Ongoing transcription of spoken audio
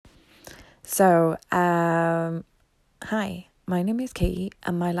So, hi, my name is Katie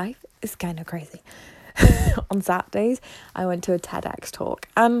and my life is kind of crazy. On Saturdays, I went to a TEDx talk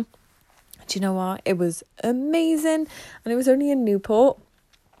and do you know what? It was amazing and it was only in Newport.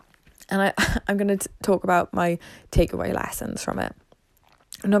 And I'm going to talk about my takeaway lessons from it.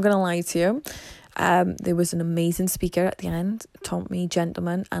 I'm not going to lie to you. There was an amazing speaker at the end, Tommy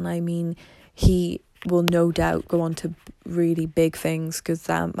Gentleman, and I mean, he will no doubt go on to really big things because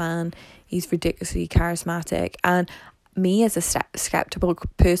that man, he's ridiculously charismatic. And me as a skeptical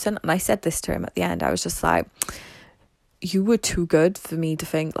person, and I said this to him at the end, I was just like, you were too good for me to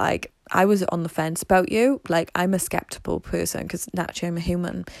think like, I was on the fence about you. Like, I'm a skeptical person because naturally I'm a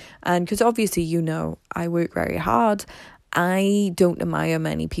human. And because obviously, you know, I work very hard. I don't admire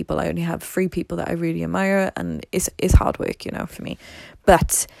many people. I only have 3 people that I really admire. And it's hard work, you know, for me.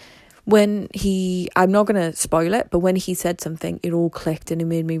 But when I'm not going to spoil it, but when he said something, it all clicked and it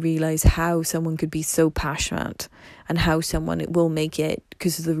made me realise how someone could be so passionate and how someone will make it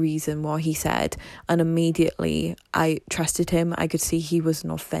because of the reason why he said. And immediately I trusted him. I could see he was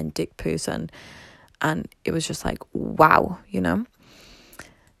an authentic person. And it was just like, wow, you know?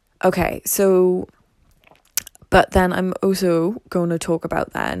 Okay, so... But then I'm also going to talk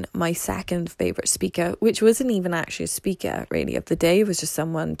about then my second favourite speaker, which wasn't even actually a speaker really of the day. It was just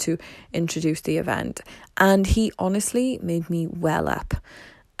someone to introduce the event. And he honestly made me well up,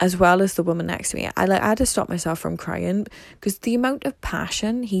 as well as the woman next to me. I had to stop myself from crying because the amount of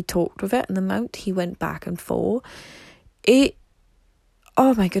passion he talked with it and the amount he went back and forth,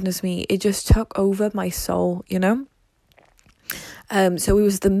 oh my goodness me, it just took over my soul, you know? So he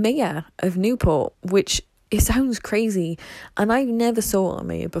was the mayor of Newport, which... It sounds crazy, and I never saw a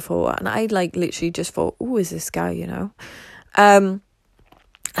mayor before, and I literally just thought, oh, is this guy, you know? And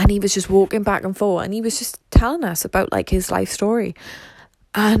he was just walking back and forth, and he was just telling us about his life story.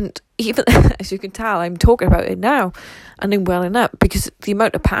 And even, as you can tell, I'm talking about it now, and I'm welling up, because the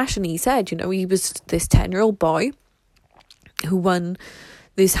amount of passion he said, you know, he was this 10-year-old boy who won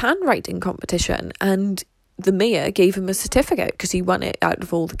this handwriting competition, and the mayor gave him a certificate, because he won it out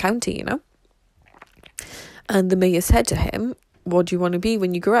of all the county, you know? And the mayor said to him, what do you want to be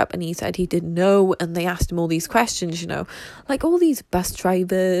when you grow up? And he said he didn't know. And they asked him all these questions, you know, like all these bus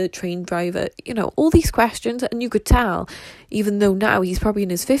driver, train driver, you know, all these questions. And you could tell, even though now he's probably in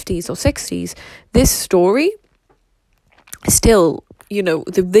his 50s or 60s, this story still, you know,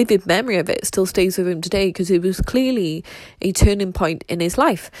 the vivid memory of it still stays with him today because it was clearly a turning point in his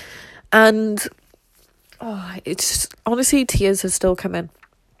life. And it's honestly, tears are still coming.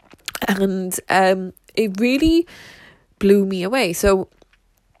 And it really blew me away. So,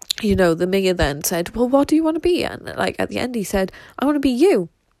 you know, the mayor then said, well, what do you want to be? And at the end he said, I want to be you.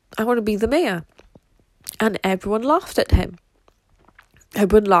 I want to be the mayor. And everyone laughed at him.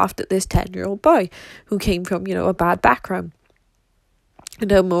 Everyone laughed at this 10-year-old boy who came from, you know, a bad background. You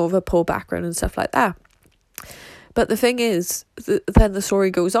know, more of a poor background and stuff like that. But the thing is, then the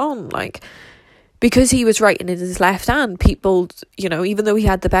story goes on, because he was writing in his left hand, people, you know, even though he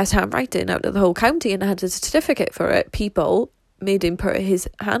had the best handwriting out of the whole county and had a certificate for it, people made him put his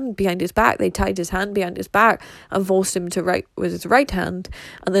hand behind his back. They tied his hand behind his back and forced him to write with his right hand.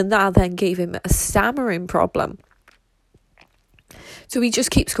 And then that then gave him a stammering problem. So he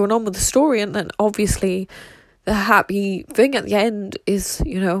just keeps going on with the story. And then obviously the happy thing at the end is,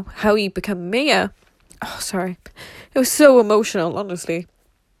 you know, how he became mayor. Oh, sorry. It was so emotional, honestly.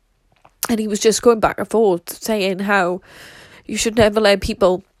 And he was just going back and forth saying how you should never let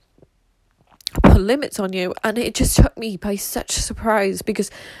people put limits on you. And it just took me by such surprise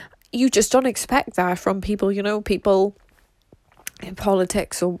because you just don't expect that from people, you know, people in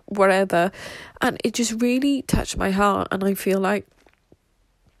politics or whatever. And it just really touched my heart. And I feel like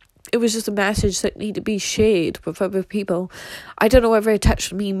it was just a message that needed to be shared with other people. I don't know whether it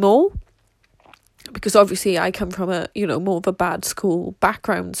touched me more because obviously I come from a, you know, more of a bad school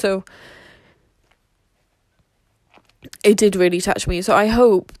background. So it did really touch me. So I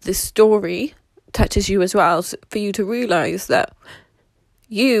hope this story touches you as well, for you to realise that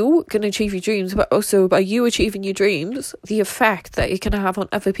you can achieve your dreams, but also by you achieving your dreams, the effect that it can have on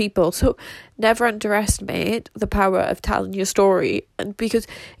other people. So never underestimate the power of telling your story. And because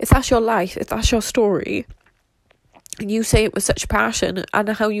if that's your life, if that's your story, and you say it with such passion and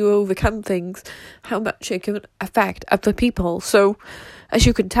how you overcome things, how much it can affect other people. So as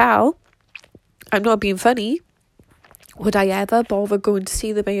you can tell, I'm not being funny. Would I ever bother going to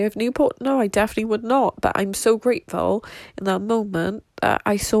see the mayor of Newport? No, I definitely would not. But I'm so grateful in that moment that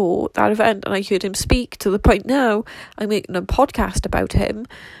I saw that event and I heard him speak, to the point now I'm making a podcast about him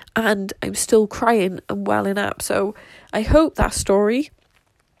and I'm still crying and welling up. So I hope that story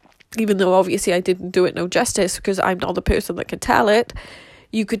even though obviously I didn't do it no justice because I'm not the person that can tell it,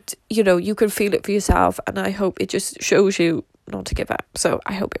 you could feel it for yourself, and I hope it just shows you not to give up. So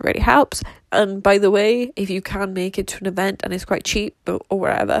I hope it really helps. And by the way, if you can make it to an event and it's quite cheap or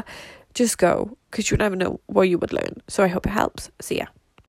whatever, just go, because you never know what you would learn. So I hope it helps. See ya.